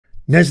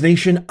Nez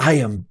Nation, I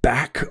am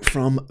back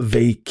from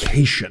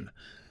vacation,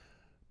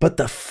 but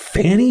the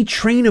Fani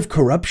train of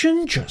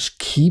corruption just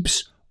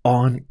keeps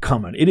on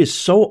coming. It is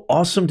so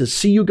awesome to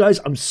see you guys.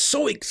 I'm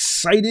so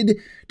excited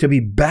to be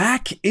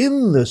back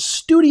in the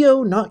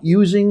studio, not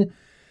using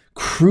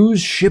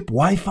cruise ship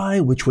Wi-Fi,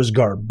 which was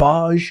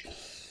garbage.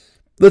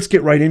 Let's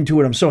get right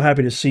into it. I'm so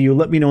happy to see you.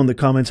 Let me know in the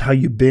comments how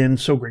you've been.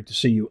 So great to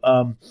see you.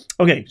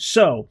 Okay,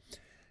 so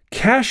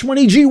Cash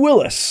Money G.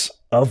 Willis,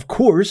 of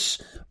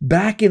course,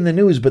 back in the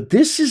news, but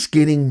this is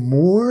getting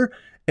more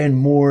and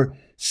more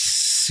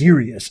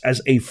serious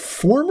as a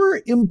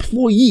former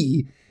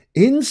employee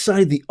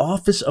inside the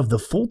office of the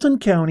Fulton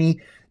County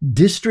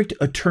District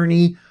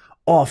Attorney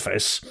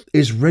Office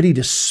is ready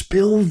to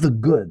spill the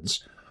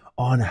goods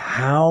on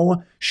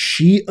how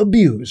she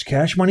abused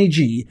Cash Money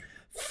G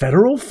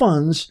federal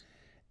funds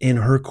in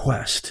her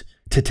quest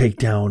to take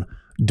down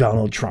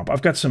Donald Trump.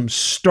 I've got some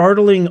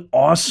startling,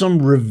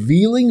 awesome,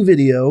 revealing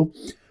video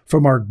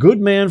from our good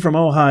man from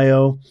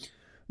Ohio,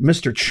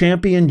 Mr.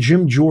 Champion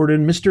Jim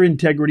Jordan, Mr.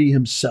 Integrity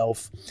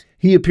himself.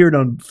 He appeared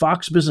on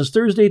Fox Business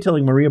Thursday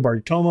telling Maria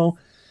Bartiromo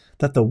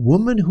that the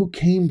woman who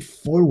came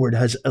forward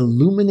has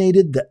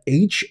illuminated the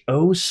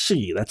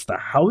HOC, that's the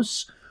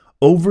House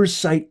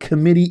Oversight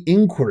Committee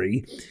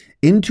inquiry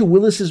into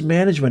Willis's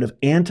management of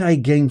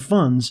anti-gang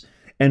funds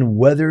and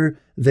whether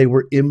they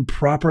were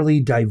improperly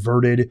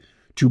diverted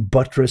to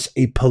buttress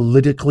a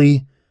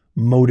politically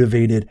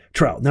motivated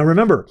trial. Now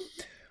remember,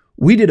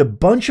 we did a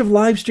bunch of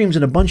live streams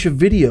and a bunch of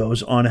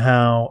videos on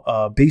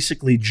how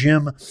basically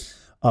Jim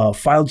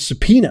filed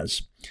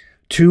subpoenas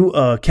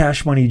to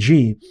Cash Money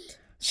G,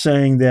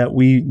 saying that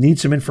we need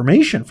some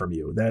information from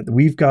you, that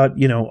we've got,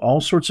 you know, all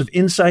sorts of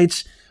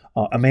insights.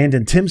 Amanda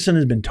and Timpson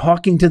has been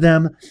talking to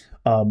them.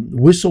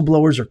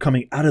 Whistleblowers are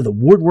coming out of the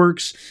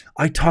woodworks.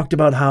 I talked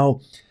about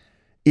how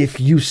if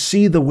you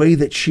see the way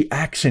that she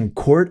acts in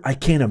court, I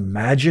can't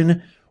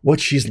imagine what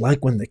she's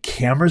like when the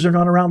cameras are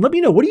not around. Let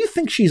me know. What do you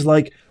think she's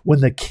like when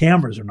the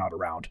cameras are not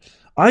around?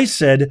 I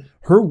said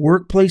her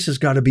workplace has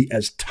got to be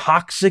as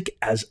toxic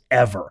as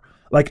ever.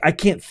 Like, I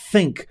can't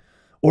think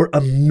or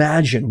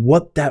imagine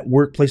what that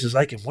workplace is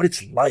like and what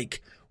it's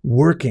like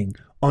working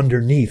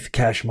underneath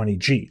Cash Money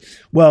G.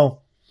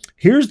 Well,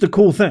 here's the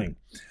cool thing.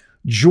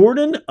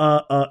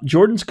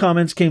 Jordan's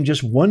comments came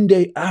just one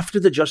day after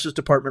the Justice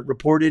Department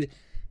reported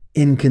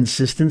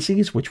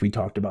inconsistencies, which we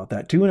talked about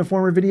that too in a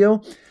former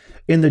video,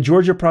 in the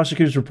Georgia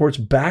prosecutor's reports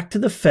back to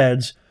the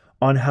feds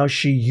on how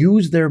she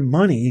used their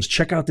money.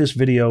 Check out this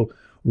video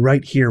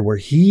right here where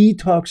he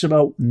talks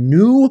about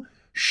new,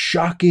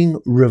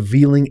 shocking,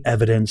 revealing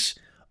evidence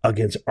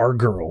against our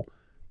girl.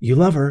 You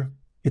love her.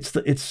 It's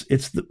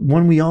the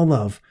one we all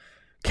love.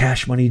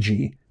 Cash Money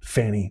G,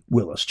 Fani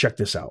Willis. Check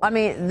this out. I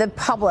mean, the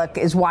public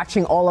is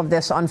watching all of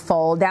this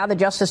unfold. Now the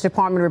Justice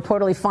Department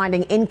reportedly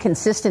finding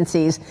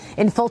inconsistencies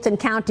in Fulton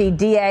County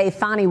DA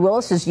Fani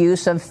Willis's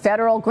use of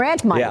federal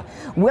grant money. Yeah.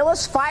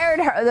 Willis fired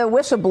the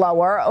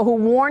whistleblower who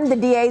warned the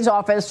DA's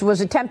office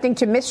was attempting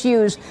to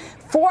misuse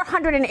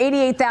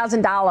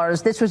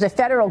 $488,000. This was a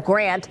federal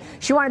grant.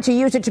 She wanted to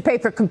use it to pay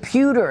for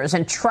computers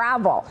and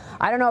travel.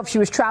 I don't know if she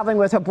was traveling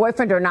with her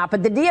boyfriend or not,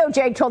 but the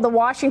DOJ told the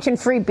Washington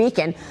Free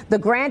Beacon the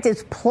grant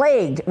is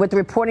plagued with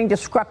reporting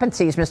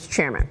discrepancies, Mr.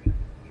 Chairman.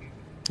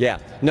 Yeah,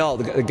 no,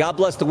 God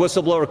bless the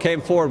whistleblower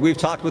came forward. We've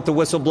talked with the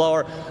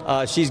whistleblower.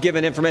 She's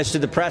given information to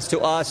the press, to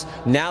us.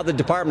 Now the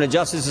Department of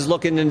Justice is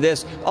looking into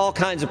this. All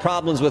kinds of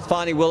problems with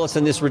Fani Willis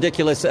and this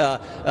ridiculous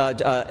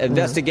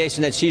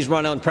investigation that she's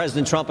run on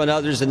President Trump and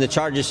others and the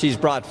charges she's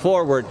brought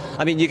forward.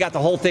 I mean, you got the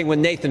whole thing with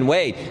Nathan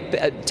Wade.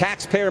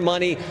 Taxpayer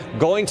money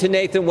going to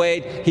Nathan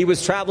Wade. He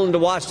was traveling to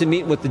Washington,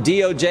 meeting with the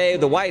DOJ,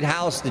 the White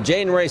House, the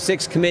January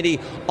 6th committee,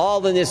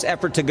 all in this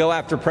effort to go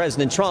after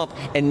President Trump.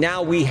 And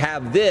now we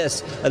have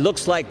this. It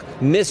looks like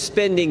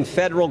misspending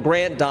federal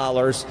grant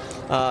dollars.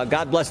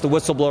 God bless the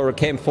whistleblower who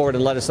came forward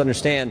and let us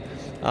understand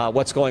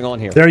what's going on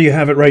here. There you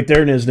have it right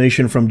there, Nez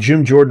Nation, from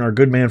Jim Jordan, our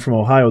good man from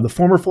Ohio. The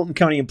former Fulton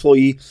County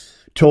employee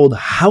told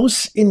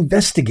House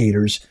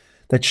investigators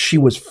that she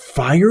was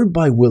fired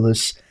by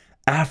Willis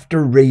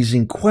after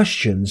raising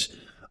questions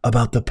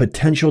about the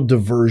potential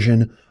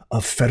diversion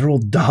of federal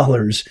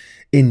dollars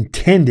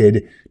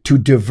intended to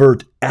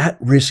divert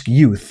at-risk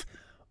youth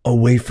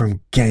away from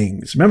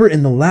gangs. Remember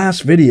in the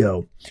last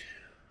video,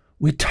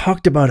 we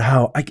talked about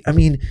how, I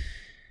mean,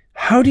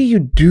 how do you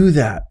do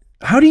that?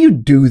 How do you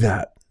do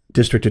that,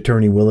 District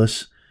Attorney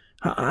Willis?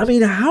 I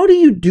mean, how do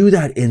you do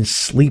that and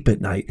sleep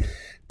at night?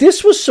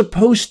 This was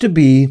supposed to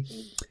be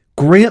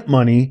grant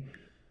money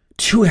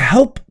to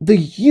help the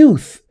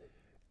youth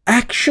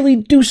actually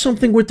do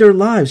something with their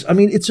lives. I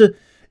mean, it's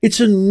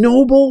a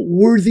noble,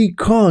 worthy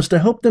cause to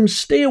help them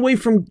stay away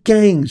from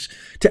gangs,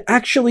 to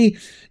actually,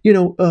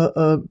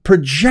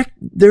 project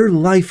their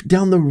life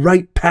down the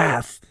right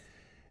path.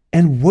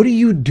 And what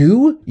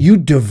do? You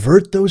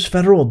divert those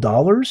federal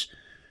dollars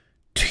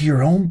to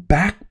your own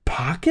back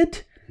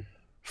pocket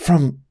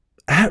from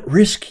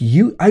at-risk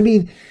youth. I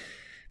mean,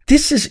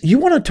 you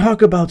want to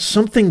talk about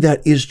something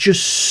that is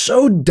just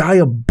so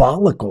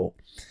diabolical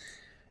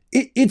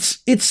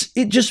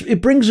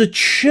it brings a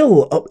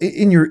chill up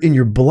in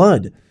your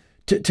blood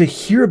to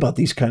hear about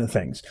these kind of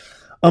things.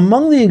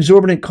 Among the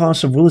exorbitant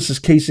costs of Willis's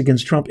case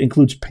against Trump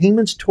includes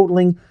payments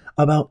totaling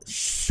about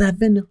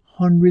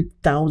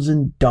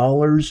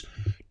 $700,000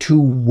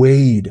 to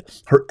Wade,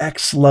 her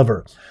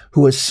ex-lover,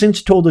 who has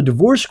since told a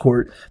divorce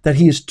court that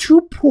he is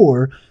too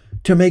poor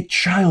to make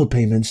child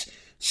payments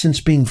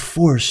since being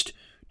forced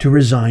to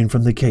resign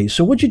from the case.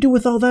 So what'd you do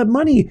with all that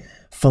money,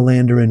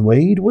 philandering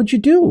Wade? What'd you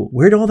do?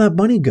 Where'd all that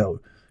money go?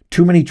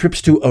 Too many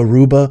trips to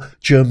Aruba,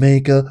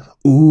 Jamaica.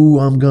 Ooh,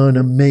 I'm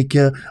gonna make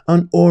you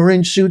an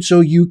orange suit so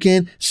you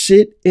can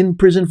sit in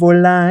prison for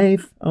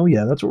life. Oh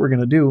yeah, that's what we're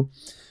gonna do.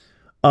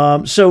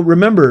 So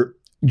remember,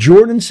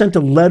 Jordan sent a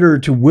letter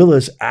to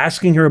Willis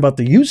asking her about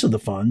the use of the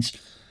funds.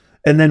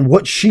 And then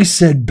what she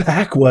said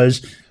back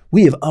was,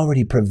 we have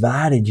already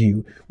provided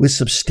you with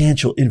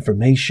substantial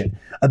information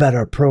about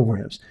our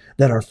programs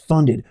that are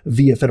funded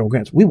via federal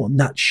grants. We will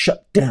not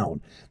shut down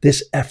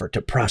this effort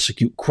to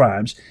prosecute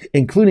crimes,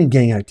 including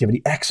gang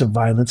activity, acts of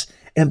violence,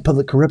 and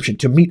public corruption,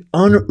 to meet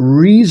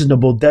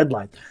unreasonable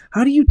deadlines.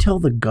 How do you tell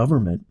the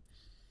government,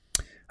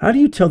 how do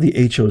you tell the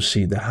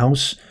HOC, the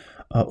House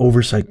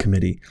Oversight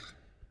Committee,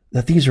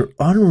 that these are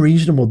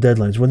unreasonable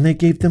deadlines when they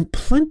gave them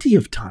plenty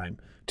of time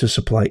to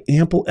supply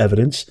ample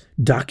evidence,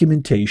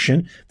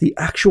 documentation, the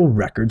actual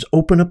records,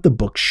 open up the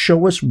books,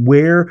 show us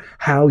where,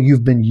 how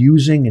you've been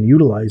using and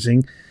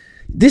utilizing.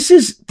 This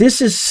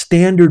is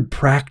standard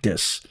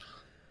practice.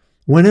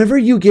 Whenever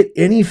you get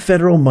any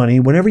federal money,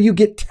 whenever you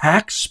get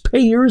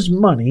taxpayers'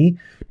 money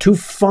to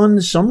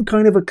fund some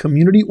kind of a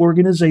community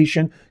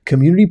organization,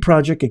 community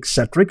project,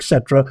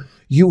 etc.,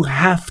 you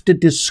have to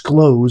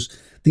disclose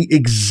the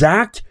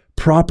exact,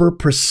 proper,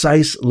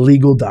 precise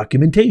legal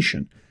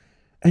documentation.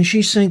 And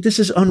she's saying this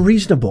is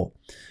unreasonable.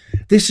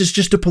 This is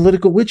just a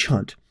political witch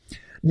hunt.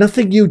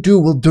 Nothing you do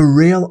will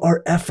derail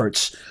our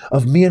efforts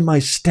of me and my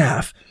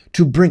staff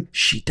to bring.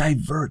 She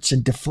diverts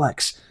and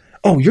deflects.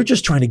 Oh, you're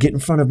just trying to get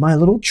in front of my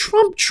little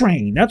Trump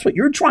train. That's what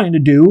you're trying to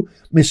do,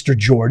 Mr.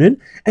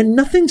 Jordan. And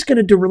nothing's going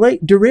to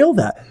derail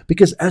that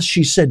because, as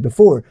she said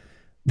before,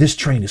 this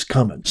train is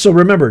coming. So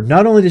remember,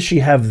 not only does she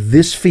have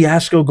this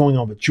fiasco going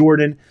on with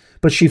Jordan,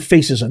 but she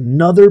faces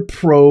another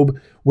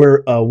probe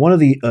where one of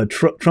the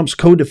Trump's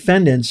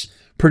co-defendants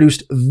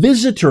produced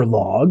visitor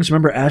logs.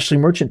 Remember, Ashley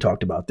Merchant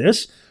talked about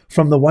this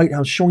from the White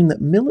House, showing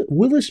that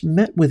Willis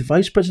met with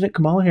Vice President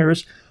Kamala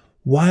Harris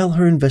while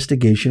her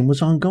investigation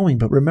was ongoing.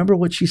 But remember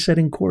what she said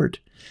in court.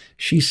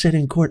 She said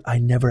in court, I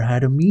never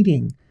had a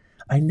meeting.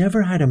 I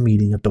never had a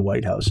meeting at the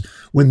White House.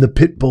 When the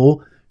pit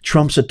bull,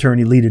 Trump's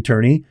lead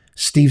attorney,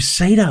 Steve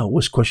Sadow,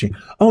 was questioning,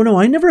 oh no,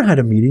 I never had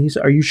a meeting. He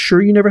said, are you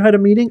sure you never had a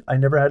meeting? I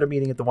never had a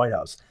meeting at the White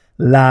House.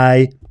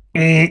 Lie.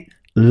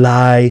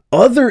 Lie.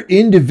 Other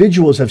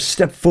individuals have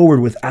stepped forward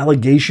with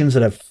allegations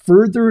that have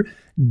further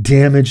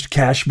damaged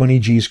Cash Money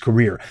G's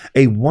career.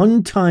 A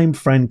one-time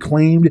friend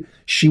claimed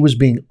she was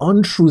being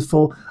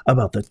untruthful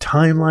about the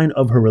timeline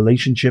of her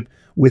relationship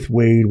with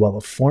Wade, while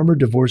a former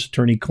divorce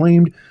attorney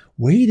claimed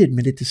Wade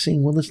admitted to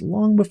seeing Willis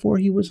long before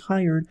he was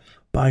hired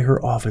by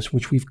her office,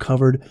 which we've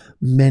covered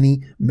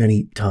many,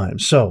 many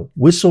times. So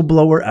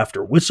whistleblower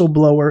after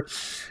whistleblower.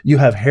 You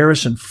have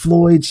Harrison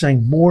Floyd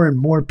saying more and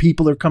more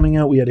people are coming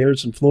out. We had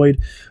Harrison Floyd,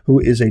 who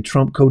is a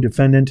Trump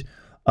co-defendant,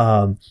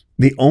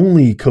 the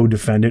only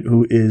co-defendant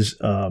who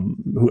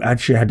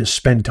actually had to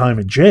spend time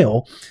in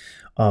jail,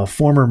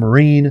 former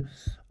Marine,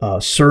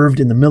 served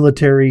in the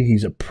military.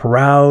 He's a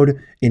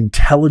proud,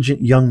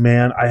 intelligent young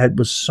man. I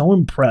was so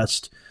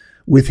impressed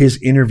with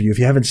his interview. If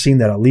you haven't seen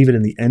that, I'll leave it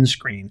in the end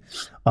screen.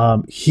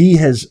 He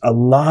has a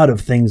lot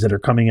of things that are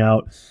coming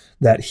out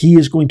that he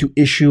is going to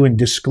issue and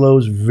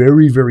disclose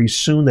very, very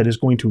soon that is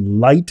going to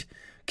light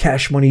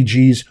Cash Money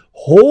G's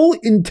whole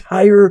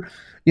entire,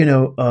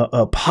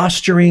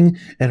 posturing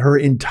and her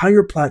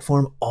entire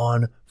platform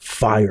on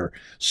fire.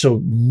 So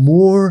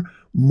more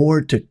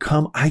to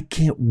come. I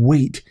can't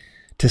wait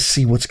to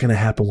see what's going to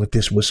happen with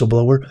this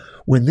whistleblower.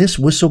 When this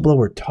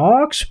whistleblower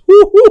talks,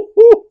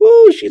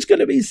 she's going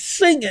to be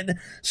singing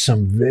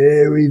some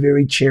very,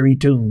 very cherry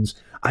tunes.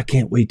 I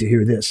can't wait to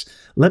hear this.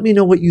 Let me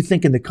know what you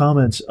think in the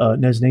comments,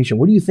 Nez Nation.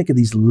 What do you think of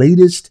these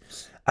latest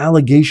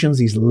allegations,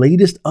 these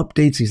latest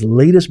updates, these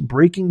latest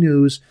breaking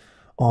news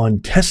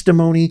on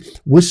testimony,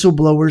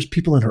 whistleblowers,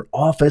 people in her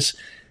office?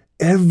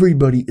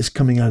 Everybody is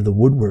coming out of the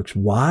woodworks.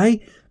 Why?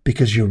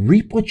 Because you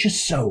reap what you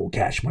sow,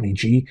 Cash Money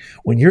G.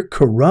 When you're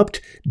corrupt,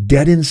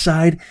 dead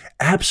inside,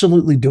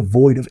 absolutely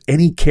devoid of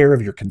any care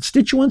of your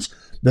constituents,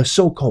 the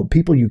so-called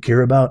people you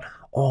care about,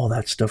 all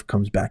that stuff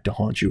comes back to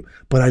haunt you.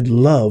 But I'd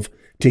love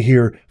to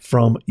hear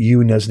from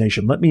you, Nez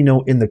Nation. Let me know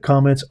in the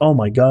comments. Oh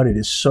my God, it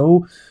is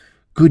so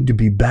good to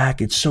be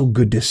back. It's so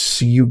good to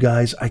see you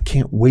guys. I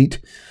can't wait.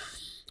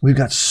 We've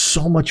got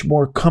so much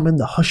more coming.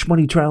 The Hush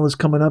Money trial is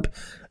coming up.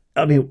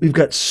 I mean, we've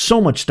got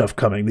so much stuff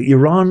coming. The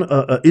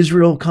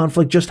Iran-Israel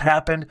conflict just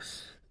happened.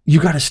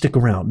 You got to stick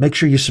around. Make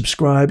sure you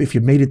subscribe. If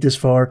you made it this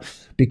far,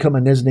 become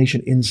a Nez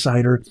Nation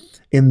Insider.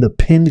 In the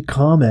pinned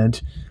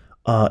comment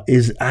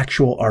is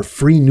our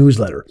free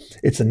newsletter.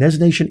 It's a Nez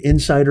Nation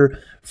Insider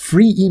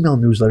free email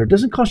newsletter. It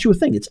doesn't cost you a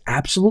thing. It's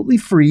absolutely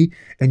free,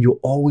 and you'll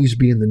always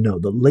be in the know.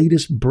 The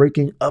latest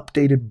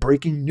updated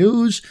breaking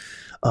news,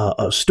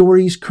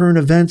 stories, current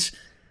events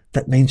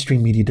that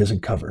mainstream media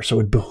doesn't cover. So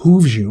it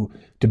behooves you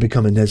to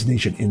become a Nez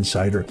Nation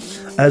Insider.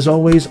 As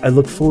always, I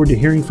look forward to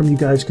hearing from you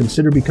guys.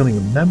 Consider becoming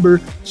a member.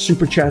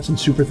 Super chats and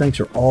super thanks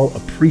are all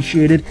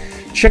appreciated.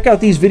 Check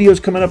out these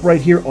videos coming up right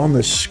here on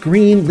the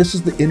screen. This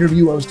is the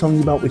interview I was telling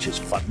you about, which is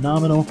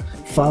phenomenal.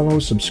 Follow,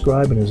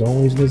 subscribe, and as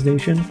always, Nez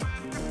Nation,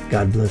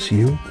 God bless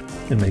you,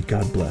 and may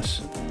God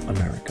bless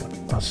America.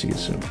 I'll see you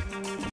soon.